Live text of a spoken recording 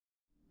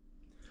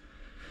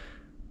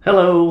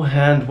Hello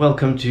and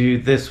welcome to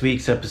this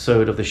week's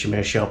episode of the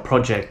Shah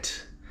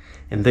project.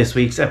 In this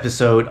week's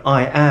episode,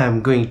 I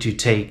am going to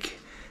take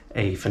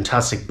a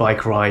fantastic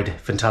bike ride,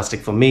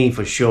 fantastic for me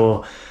for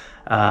sure,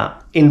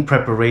 in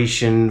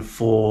preparation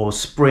for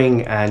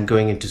spring and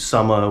going into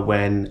summer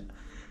when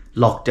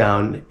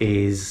lockdown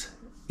is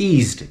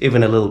eased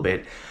even a little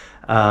bit.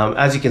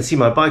 As you can see,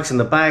 my bike's in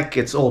the back,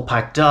 it's all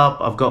packed up.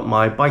 I've got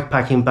my bike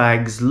packing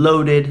bags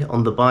loaded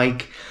on the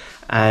bike,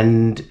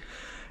 and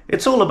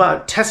it's all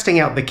about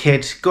testing out the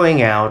kit,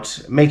 going out,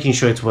 making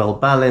sure it's well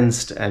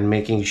balanced and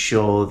making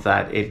sure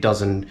that it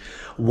doesn't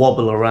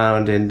wobble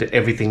around and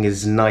everything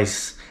is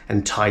nice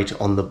and tight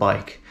on the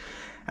bike.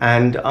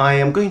 And I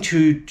am going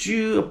to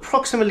do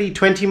approximately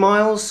 20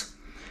 miles.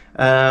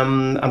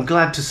 I'm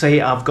glad to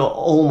say I've got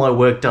all my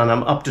work done.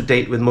 I'm up to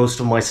date with most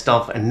of my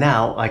stuff, and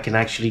now I can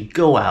actually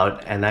go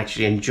out and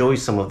actually enjoy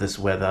some of this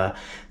weather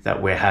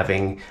that we're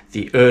having,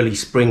 the early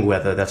spring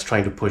weather that's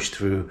trying to push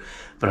through.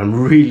 But I'm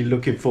really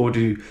looking forward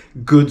to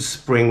good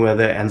spring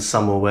weather and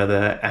summer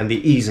weather and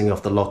the easing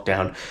of the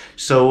lockdown.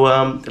 So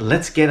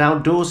let's get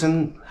outdoors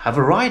and have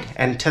a ride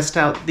and test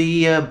out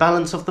the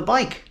balance of the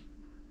bike.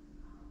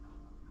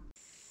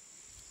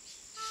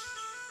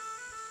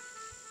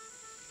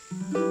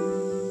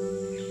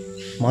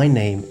 My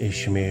name is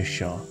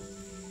Shah.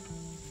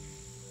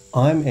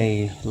 I'm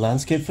a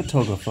landscape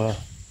photographer,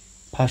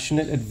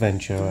 passionate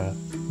adventurer,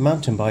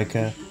 mountain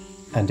biker,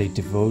 and a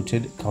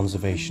devoted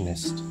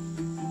conservationist.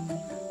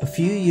 A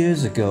few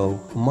years ago,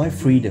 my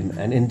freedom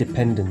and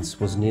independence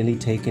was nearly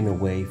taken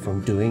away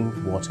from doing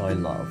what I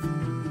love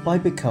by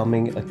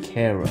becoming a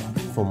carer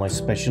for my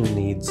special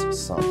needs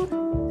son.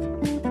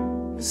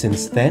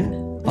 Since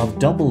then, I've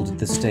doubled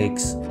the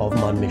stakes of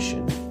my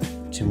mission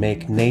to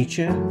make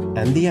nature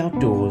and the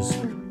outdoors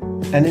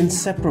an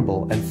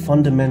inseparable and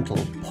fundamental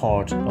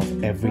part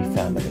of every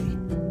family.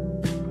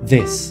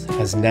 This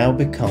has now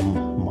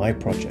become my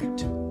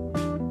project.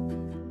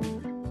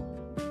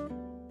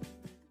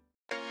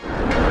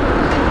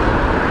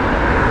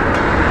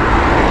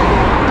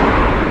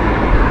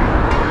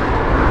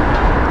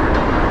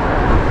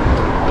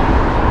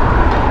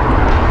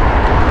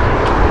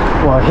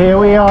 Well, here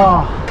we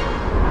are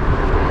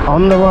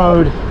on the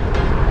road.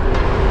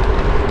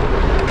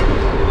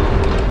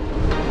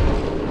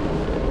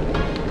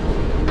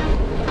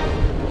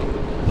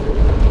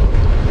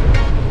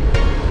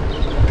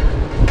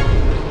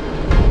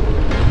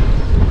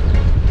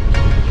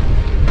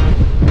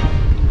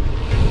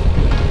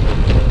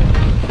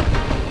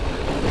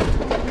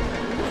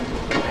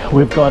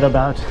 We've got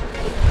about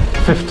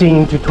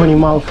 15 to 20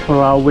 miles per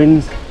hour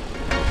winds,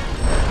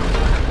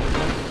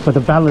 but the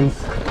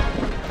balance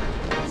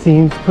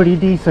seems pretty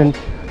decent.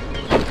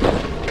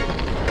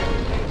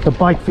 The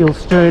bike feels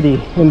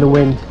sturdy in the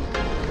wind.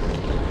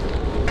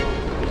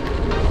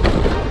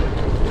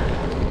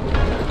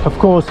 Of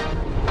course,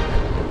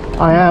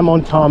 I am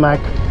on tarmac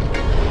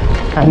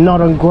and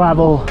not on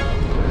gravel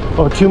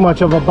or too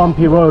much of a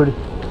bumpy road.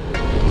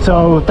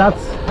 So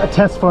that's a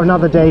test for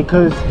another day,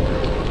 because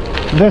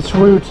this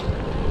route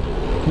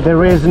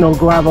there is no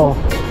gravel.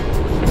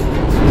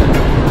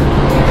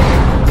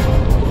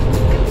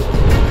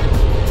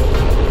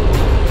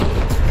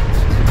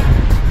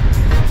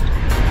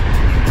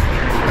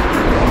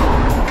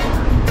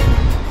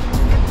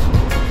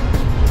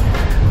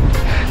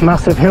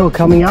 Massive hill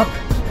coming up.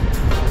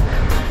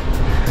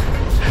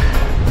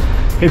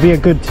 It'd be a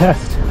good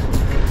test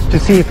to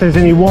see if there's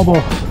any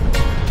wobble,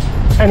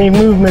 any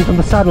movement on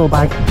the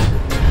saddlebag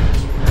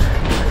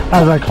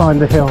as I climb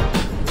the hill.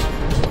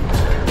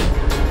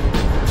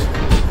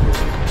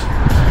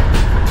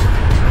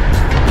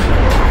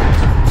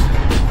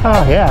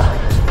 Oh yeah,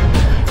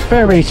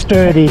 very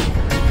sturdy.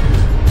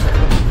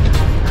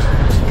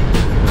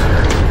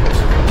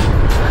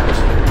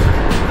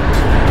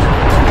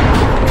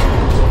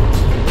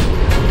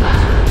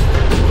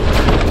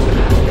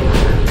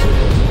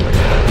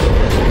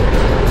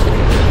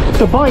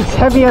 The bike's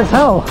heavy as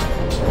hell,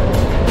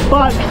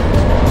 but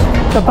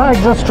the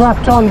bags are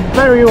strapped on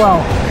very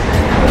well.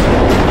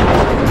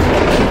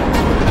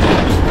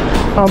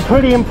 I'm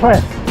pretty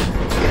impressed.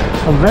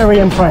 I'm very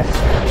impressed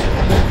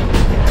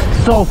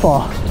so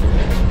far.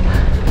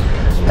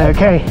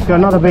 Okay, got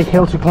another big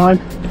hill to climb.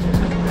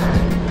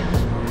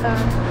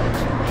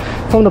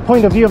 From the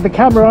point of view of the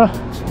camera,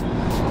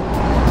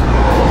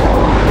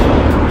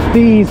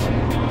 these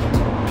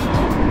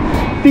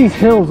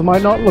hills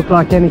might not look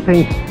like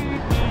anything,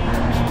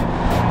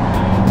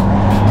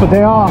 but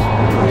they are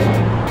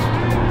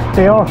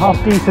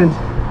half decent,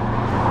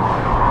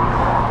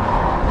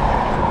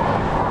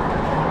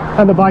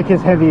 and the bike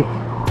is heavy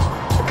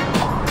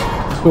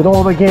with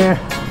all the gear.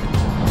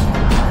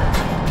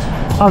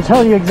 I'll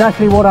tell you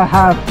exactly what I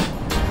have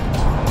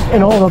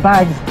in all the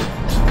bags.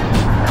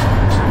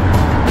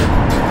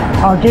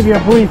 I'll give you a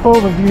brief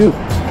overview.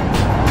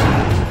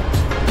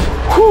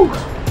 Whew.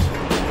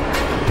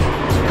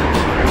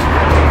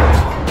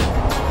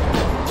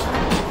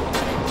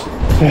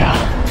 Yeah.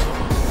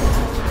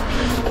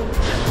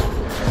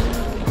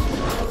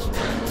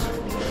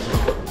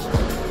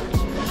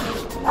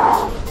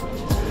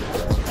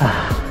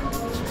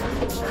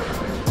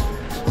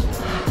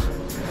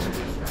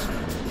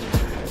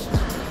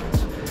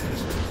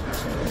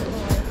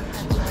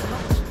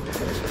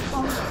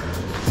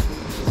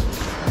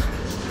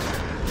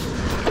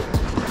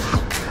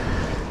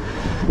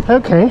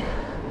 Okay,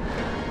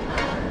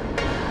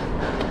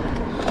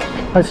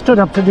 I stood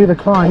up to do the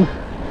climb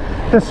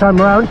this time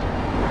around.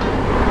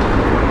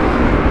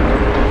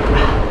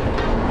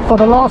 For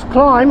the last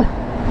climb,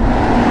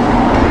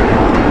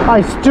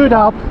 I stood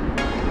up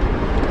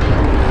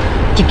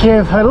to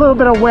give a little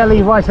bit of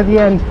welly right at the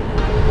end,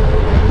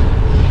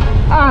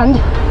 and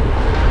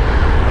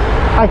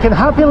I can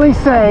happily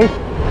say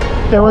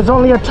there was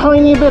only a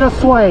tiny bit of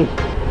sway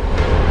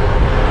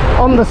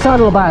on the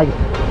saddlebag.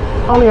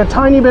 Only a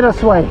tiny bit of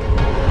sway.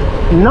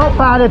 Not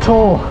bad at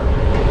all.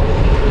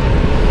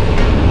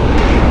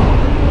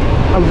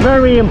 I'm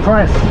very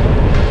impressed.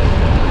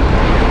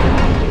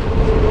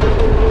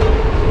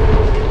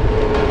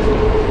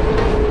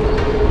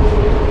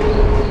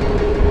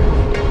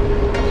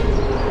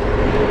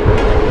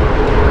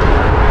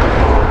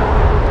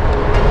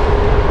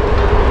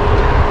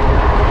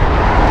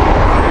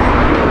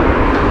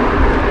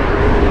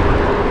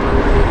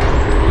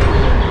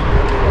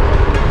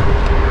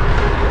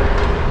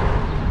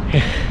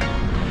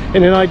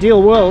 In an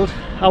ideal world,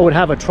 I would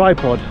have a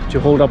tripod to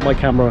hold up my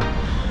camera,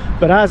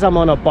 but as I'm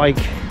on a bike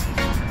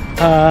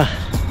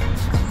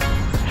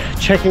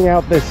checking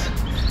out this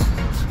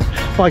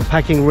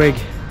bikepacking rig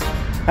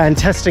and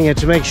testing it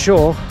to make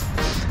sure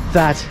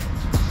that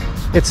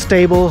it's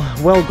stable,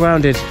 well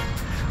grounded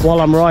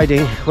while I'm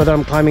riding, whether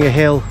I'm climbing a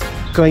hill,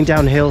 going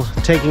downhill,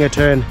 taking a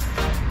turn,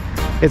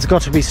 it's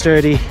got to be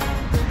sturdy,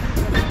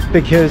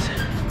 because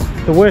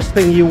the worst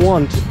thing you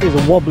want is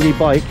a wobbly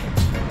bike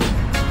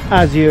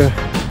as you're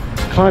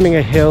climbing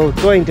a hill,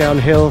 going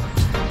downhill,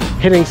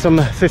 hitting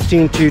some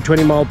 15 to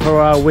 20 mile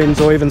per hour winds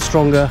or even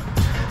stronger.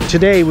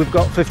 Today we've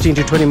got 15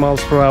 to 20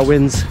 miles per hour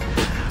winds,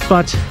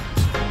 but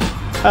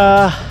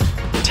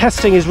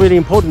testing is really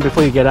important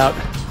before you get out.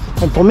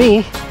 And for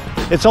me,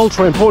 it's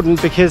ultra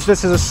important because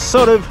this is a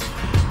sort of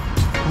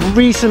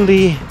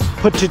recently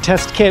put to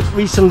test kit,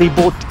 recently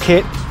bought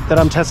kit that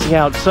I'm testing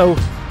out. So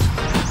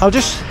I'll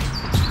just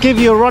give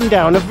you a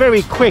rundown, a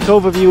very quick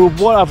overview of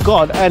what I've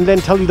got, and then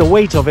tell you the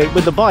weight of it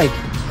with the bike.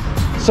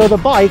 So the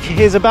bike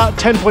is about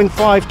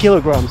 10.5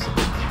 kilograms.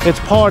 It's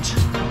part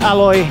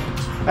alloy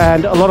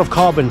and a lot of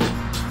carbon.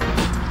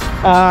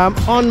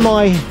 On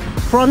my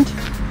front,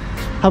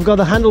 I've got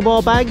the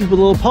handlebar bag with a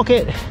little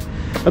pocket,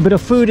 a bit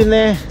of food in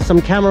there, some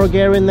camera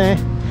gear in there,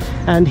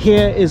 and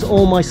here is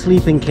all my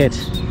sleeping kit.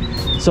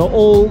 So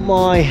all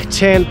my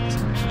tent,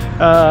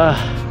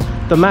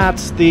 the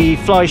mats, the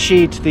fly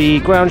sheet, the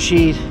ground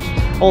sheet,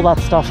 all that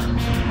stuff,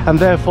 and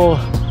therefore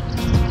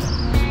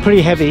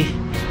pretty heavy.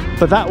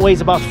 But that weighs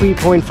about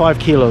 3.5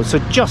 kilos, so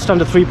just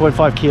under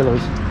 3.5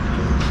 kilos.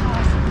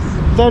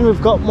 Then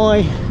we've got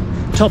my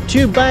top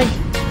tube bag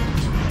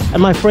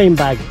and my frame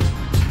bag.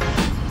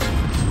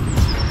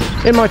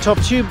 In my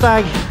top tube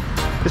bag,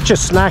 it's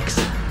just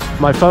snacks,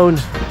 my phone,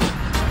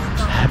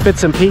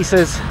 bits and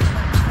pieces,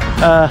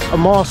 a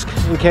mask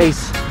in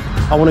case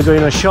I want to go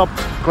in a shop,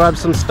 grab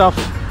some stuff.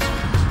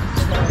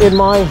 In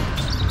my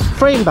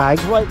frame bag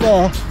right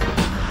there,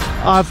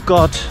 I've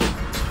got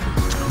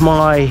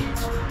my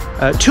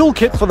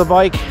toolkit for the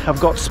bike.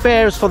 I've got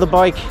spares for the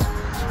bike,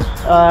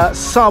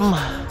 some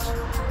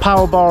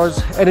power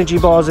bars, energy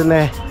bars in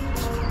there,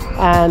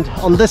 and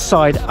on this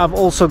side I've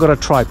also got a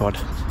tripod.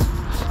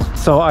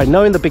 So I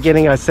know in the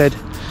beginning I said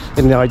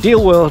in the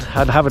ideal world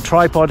I'd have a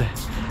tripod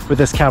with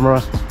this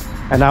camera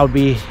and I would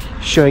be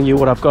showing you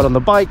what I've got on the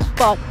bike,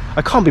 but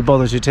I can't be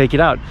bothered to take it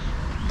out.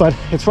 But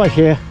it's right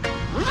here.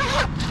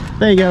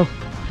 There you go.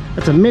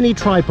 It's a mini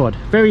tripod,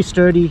 very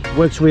sturdy,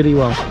 works really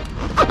well.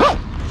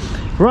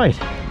 Right,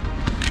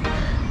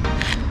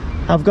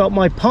 I've got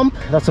my pump.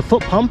 That's a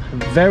foot pump,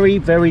 very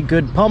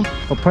good pump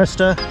for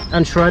Presta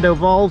and Schrader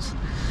valves.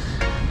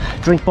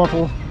 Drink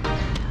bottle,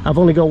 I've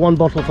only got one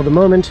bottle for the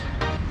moment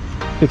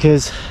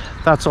because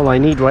that's all I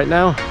need right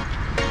now.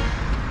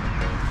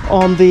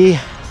 On the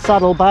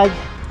saddle bag,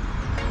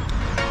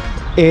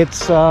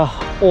 it's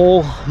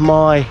all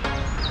my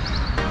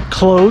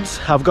clothes.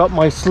 I've got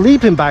my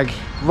sleeping bag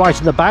right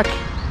in the back.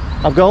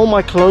 I've got all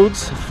my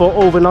clothes for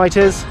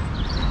overnighters.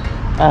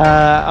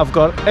 I've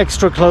got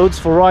extra clothes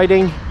for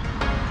riding.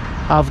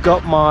 I've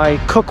got my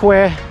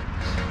cookware,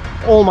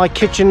 all my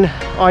kitchen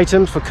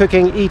items for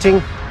cooking,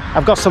 eating.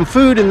 I've got some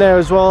food in there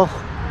as well,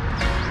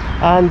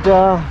 and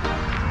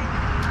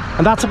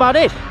that's about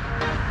it.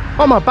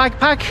 On my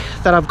backpack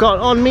that I've got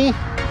on me,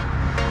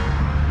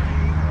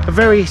 a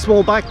very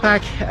small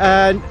backpack,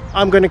 and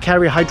I'm going to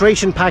carry a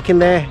hydration pack in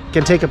there.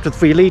 Can take up to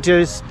 3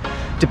 liters,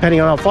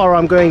 depending on how far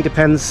I'm going,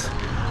 depends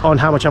on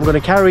how much I'm going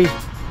to carry.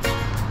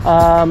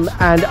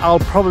 And I'll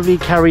probably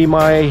carry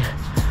my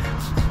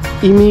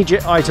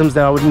immediate items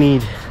that I would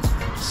need,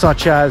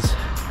 such as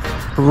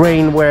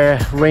rainwear,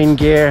 rain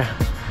gear,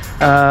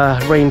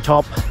 rain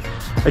top,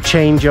 a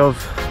change of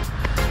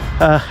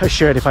a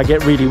shirt if I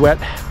get really wet,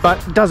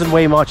 but it doesn't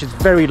weigh much. It's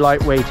very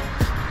lightweight.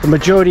 The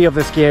majority of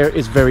this gear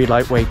is very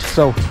lightweight.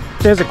 So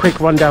there's a quick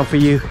rundown for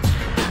you.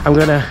 I'm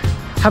gonna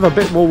have a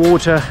bit more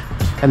water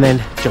and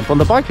then jump on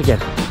the bike again.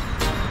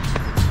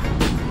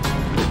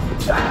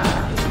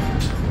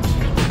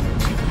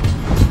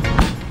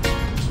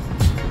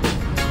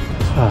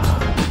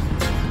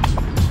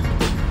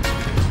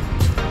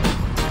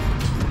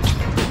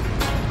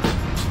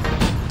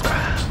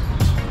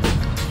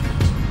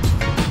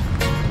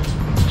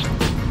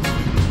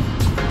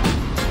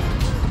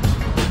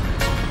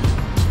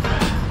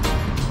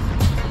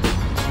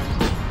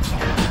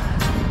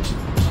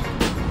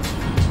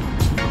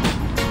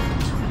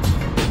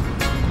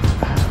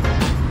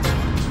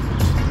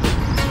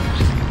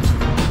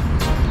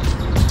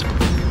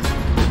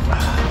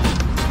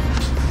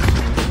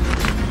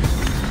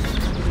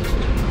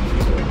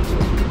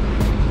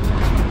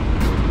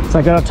 So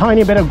I got a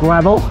tiny bit of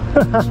gravel,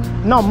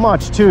 not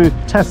much to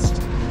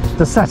test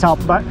the setup,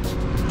 but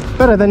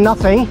better than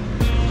nothing.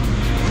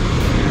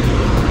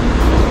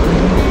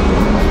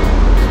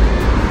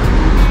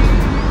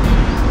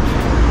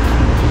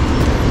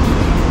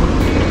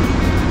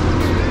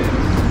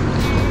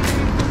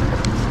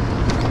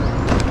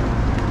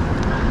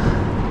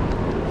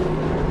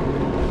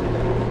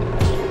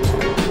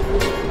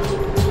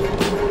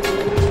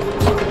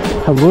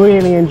 I'm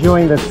really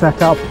enjoying this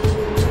setup.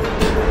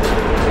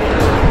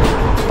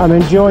 I'm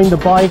enjoying the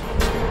bike.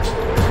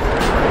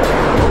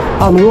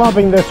 I'm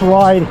loving this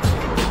ride,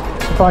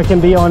 if I can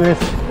be honest.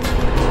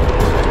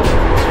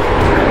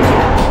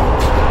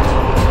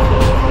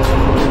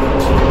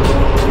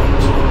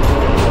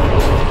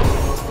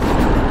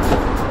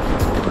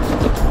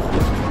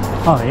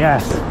 Oh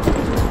yes.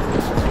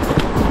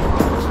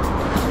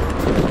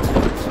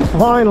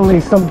 Finally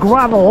some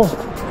gravel.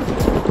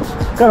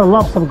 Gotta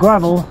love some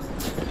gravel.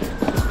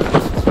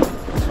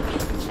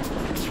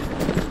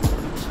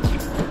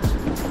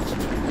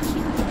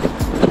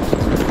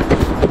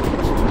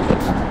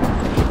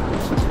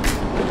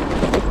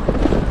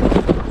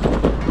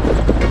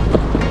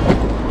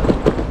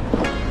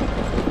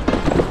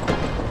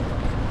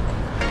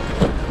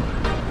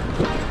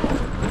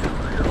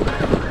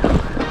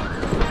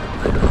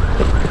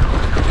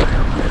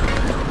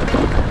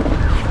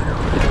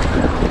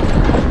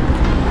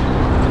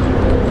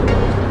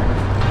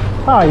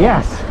 Oh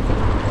yes.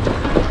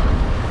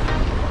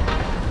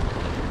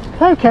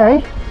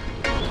 Okay.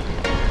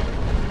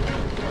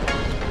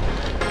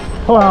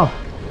 Well,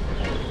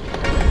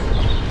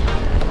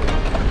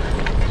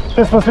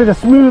 this must be the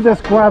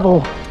smoothest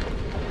gravel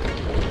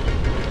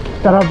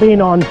that I've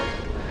been on.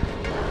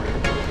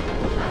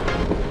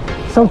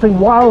 Something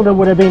wilder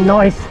would have been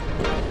nice.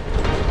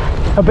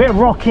 A bit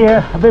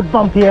rockier, a bit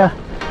bumpier.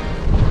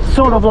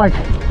 Sort of like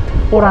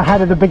what I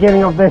had at the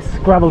beginning of this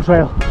gravel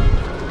trail.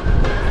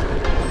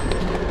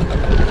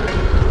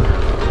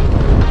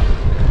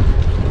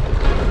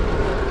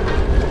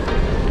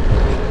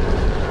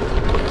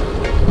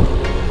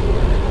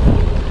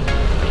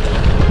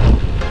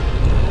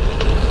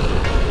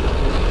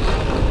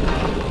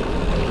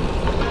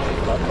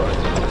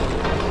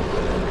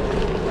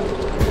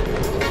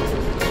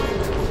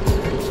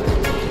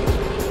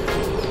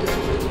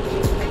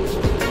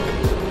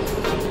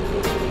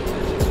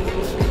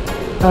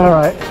 All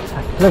right,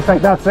 looks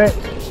like that's it.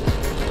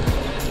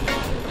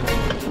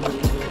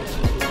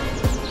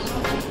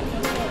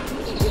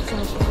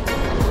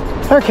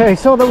 Okay,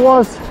 so there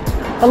was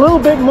a little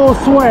bit more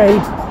sway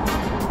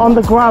on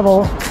the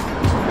gravel.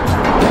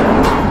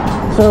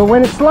 So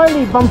when it's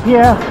slightly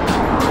bumpier,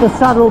 the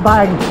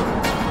saddlebag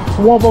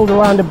wobbled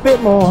around a bit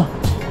more,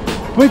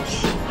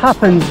 which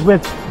happens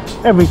with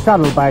every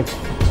saddlebag,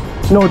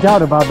 no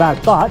doubt about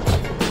that. But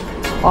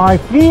I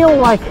feel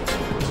like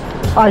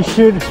I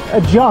should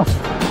adjust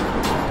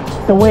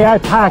the way I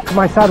pack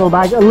my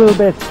saddlebag a little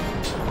bit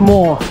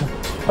more,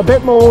 a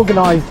bit more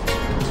organized,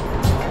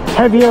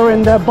 heavier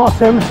in the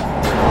bottom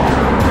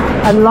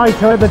and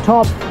lighter at the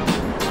top.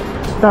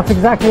 That's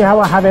exactly how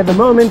I have it at the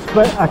moment,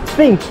 but I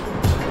think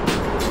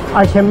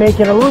I can make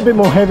it a little bit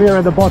more heavier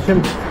at the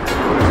bottom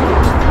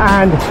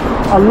and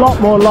a lot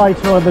more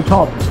lighter at the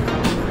top,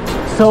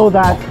 so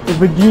that it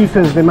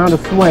reduces the amount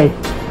of sway.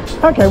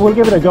 Okay, we'll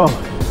give it a go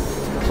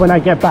when I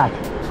get back.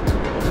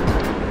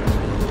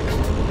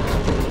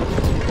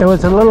 There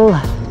was a little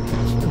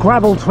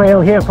gravel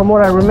trail here from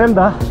what I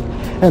remember,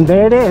 and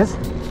there it is.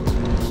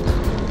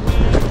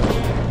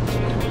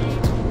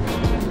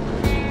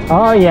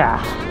 Oh yeah,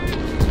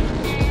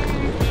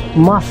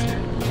 must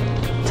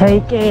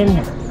take in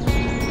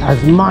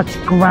as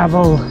much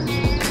gravel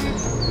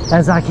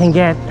as I can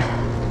get.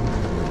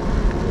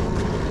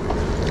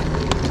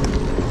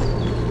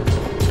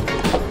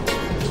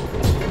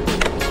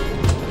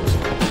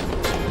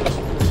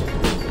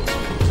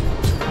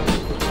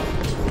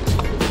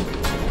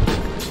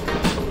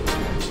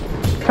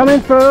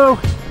 Coming through,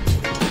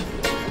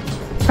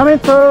 coming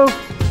through,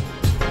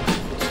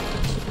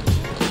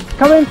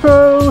 coming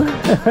through.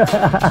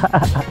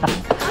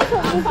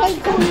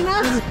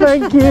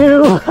 Thank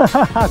you,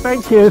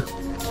 thank you.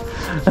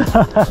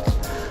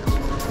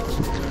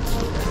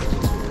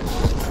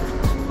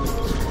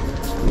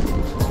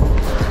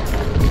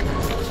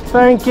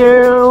 Thank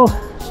you.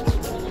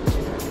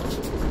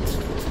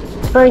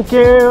 Thank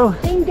you.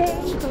 Ding ding.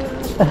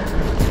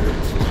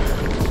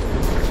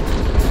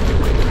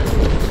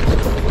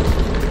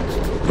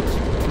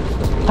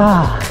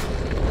 Ah.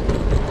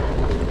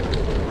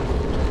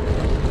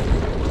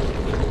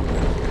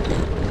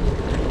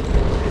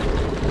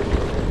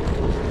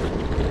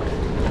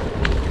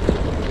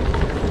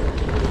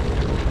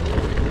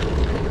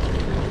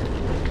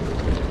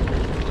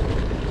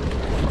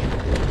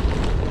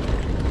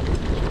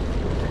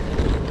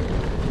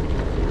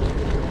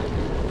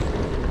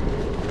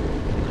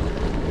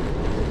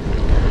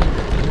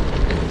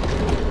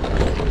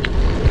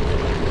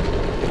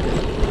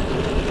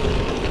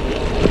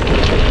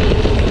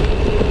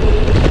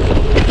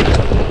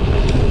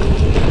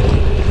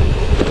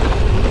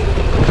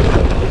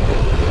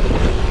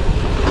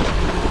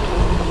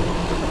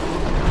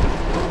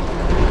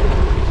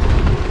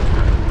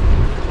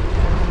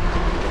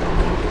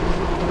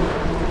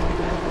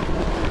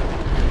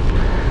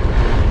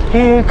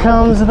 Here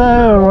comes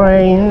the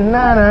rain,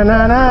 na na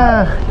na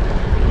na.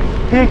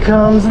 Here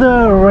comes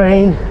the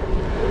rain,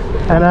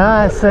 and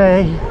I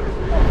say,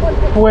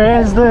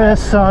 where's the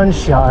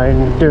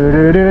sunshine? Do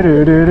do do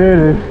do do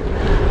do do.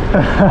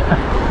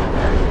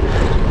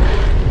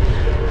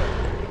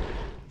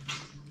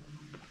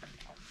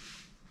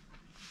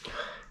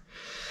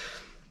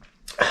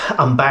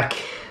 I'm back.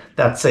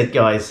 That's it,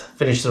 guys.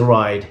 Finished the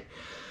ride.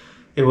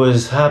 It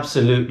was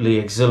absolutely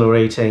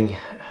exhilarating.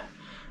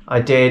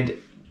 I did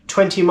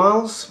 20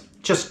 miles,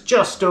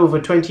 just over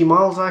 20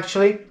 miles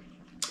actually,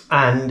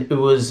 and it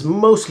was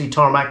mostly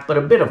tarmac but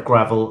a bit of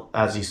gravel,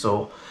 as you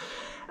saw,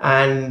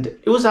 and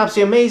it was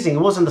absolutely amazing. It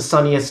wasn't the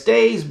sunniest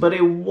days, but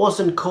it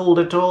wasn't cold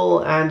at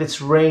all, and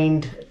it's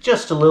rained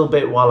just a little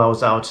bit while I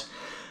was out,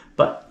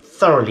 but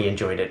thoroughly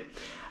enjoyed it.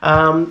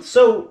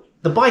 So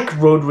the bike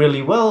rode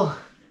really well.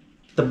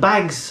 The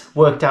bags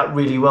worked out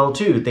really well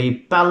too. They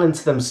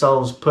balanced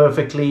themselves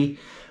perfectly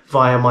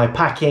via my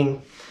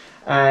packing,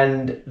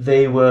 and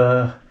they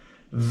were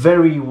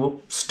very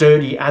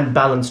sturdy and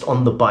balanced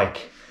on the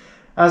bike.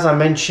 As I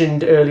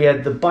mentioned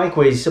earlier, the bike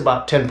weighs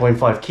about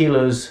 10.5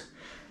 kilos,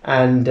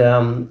 and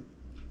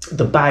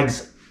the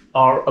bags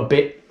are a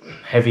bit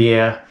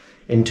heavier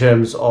in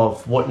terms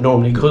of what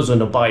normally goes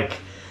on a bike.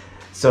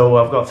 So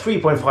I've got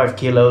 3.5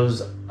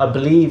 kilos, I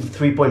believe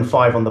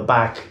 3.5 on the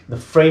back. The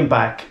frame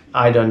back,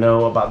 I don't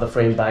know about the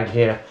frame bag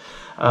here,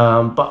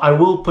 but I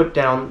will put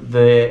down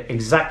the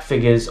exact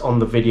figures on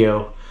the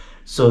video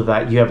so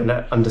that you have an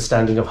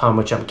understanding of how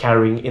much I'm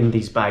carrying in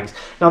these bags.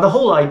 Now, the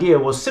whole idea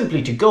was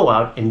simply to go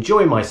out,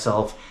 enjoy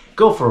myself,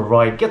 go for a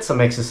ride, get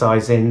some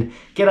exercise in,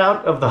 get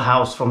out of the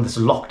house from this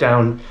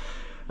lockdown.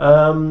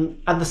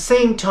 At the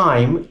same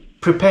time,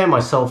 prepare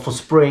myself for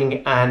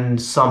spring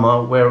and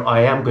summer, where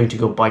I am going to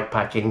go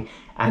bikepacking,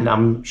 and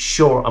I'm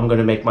sure I'm going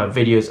to make my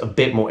videos a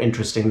bit more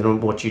interesting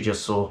than what you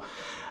just saw.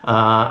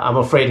 I'm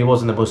afraid it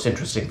wasn't the most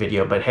interesting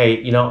video, but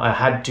hey, you know, I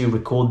had to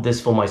record this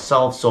for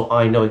myself so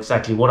I know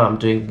exactly what I'm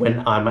doing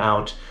when I'm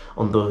out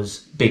on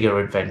those bigger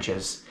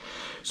adventures.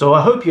 So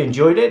I hope you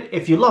enjoyed it.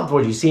 If you loved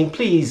what you've seen,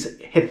 please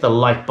hit the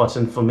like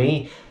button for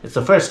me. It's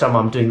the first time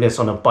I'm doing this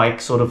on a bike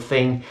sort of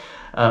thing.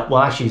 Well,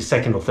 actually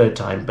second or third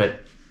time, but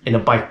in a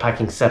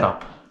bikepacking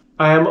setup.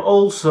 I am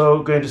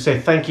also going to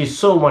say thank you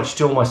so much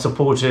to all my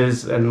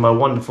supporters and my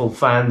wonderful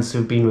fans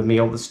who've been with me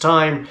all this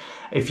time.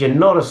 If you're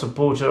not a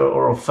supporter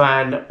or a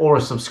fan or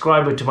a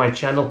subscriber to my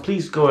channel,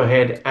 please go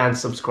ahead and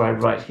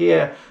subscribe right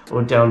here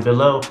or down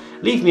below.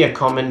 Leave me a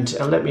comment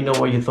and let me know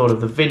what you thought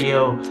of the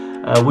video.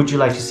 Would you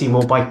like to see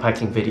more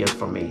bikepacking videos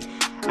from me?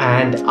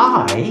 And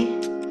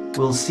I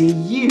will see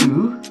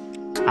you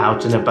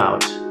out and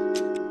about.